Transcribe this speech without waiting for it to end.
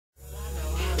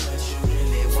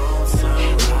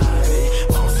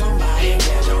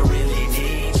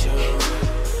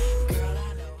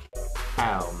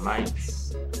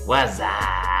What's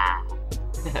up?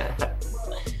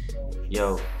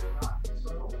 Yo,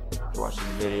 watch this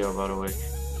video, by the way.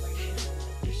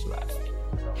 Just smack.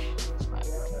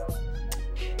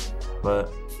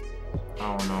 But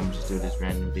I don't know, I'm just doing this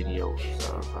random video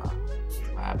of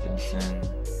what happens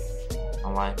in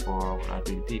my life or what I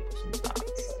do to people sometimes.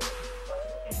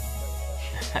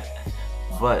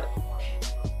 But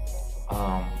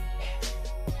I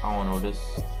don't know, this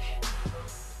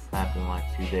happened like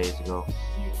a few days ago.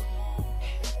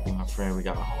 Me and my friend, we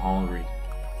got hungry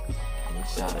and we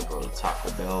decided to go to Taco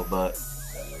Bell, but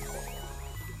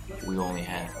we only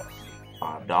had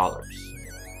 $5.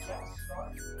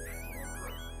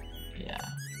 Yeah,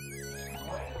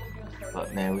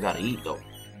 but man, we gotta eat though.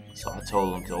 So I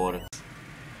told him to order.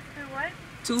 What?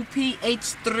 2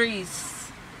 PH3s.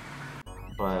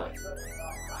 But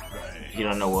he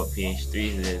don't know what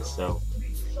PH3s is, so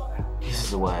this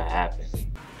is what happened.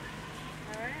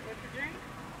 Alright, what's the drink?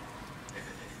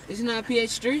 Isn't that a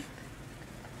PH3?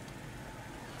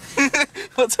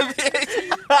 What's a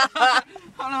PH3?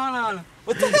 Hold on.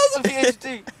 What the hell's a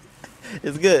PH3?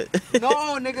 It's good.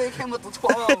 No, nigga, it came with the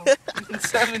 12 and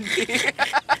 17.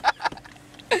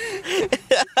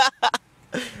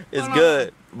 It's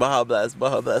good. Baja Blast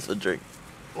for drink.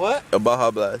 What? A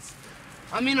Baja Blast.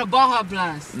 I mean a Baja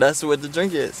Blast. That's what the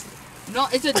drink is. No,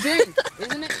 it's a drink,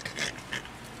 isn't it?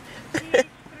 PH3 is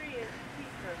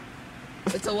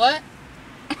pizza. It's a what?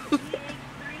 PH3s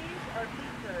or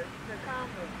pizza? The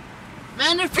combo.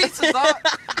 Man, they're pizzas, dog.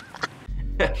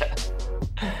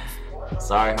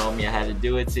 Sorry, homie, I had to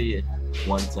do it to you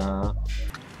one time.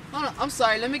 Hold on, I'm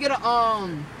sorry. Let me get a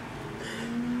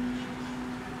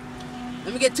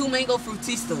Let me get 2 mango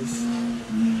frutistas.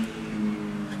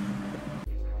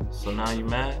 So now you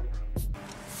mad?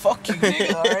 Fuck you,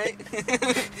 nigga. All right.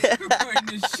 Recording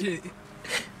this shit.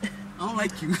 I don't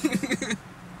like you.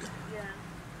 Yeah.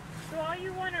 So all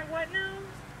you want are what now?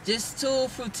 Just 2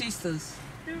 frutistas.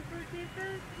 2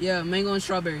 frutistas? Yeah, mango and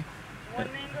strawberry. 1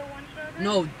 mango, 1 strawberry?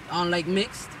 No, like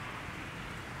mixed.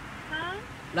 Huh?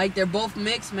 Like they're both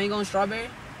mixed, mango and strawberry.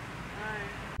 Alright.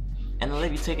 And the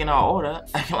lady taking our order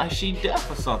acting like she deaf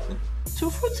or something. 2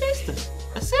 frutistas.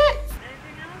 That's it.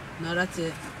 Anything else? No, that's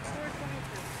it.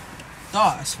 422.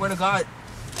 Dog, I swear to God.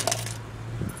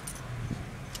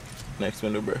 Next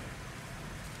window, bro.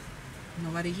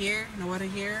 Nobody here. Nobody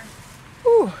here.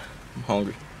 Whew. I'm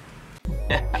hungry.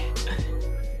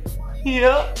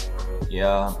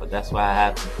 Yeah, but that's why it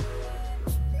happened.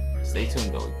 Stay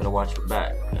tuned though, you better watch your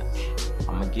back, cause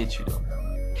I'm gonna get you though.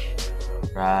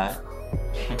 Right?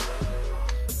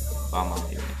 I'm out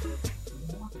here.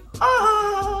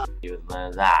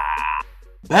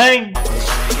 Bang!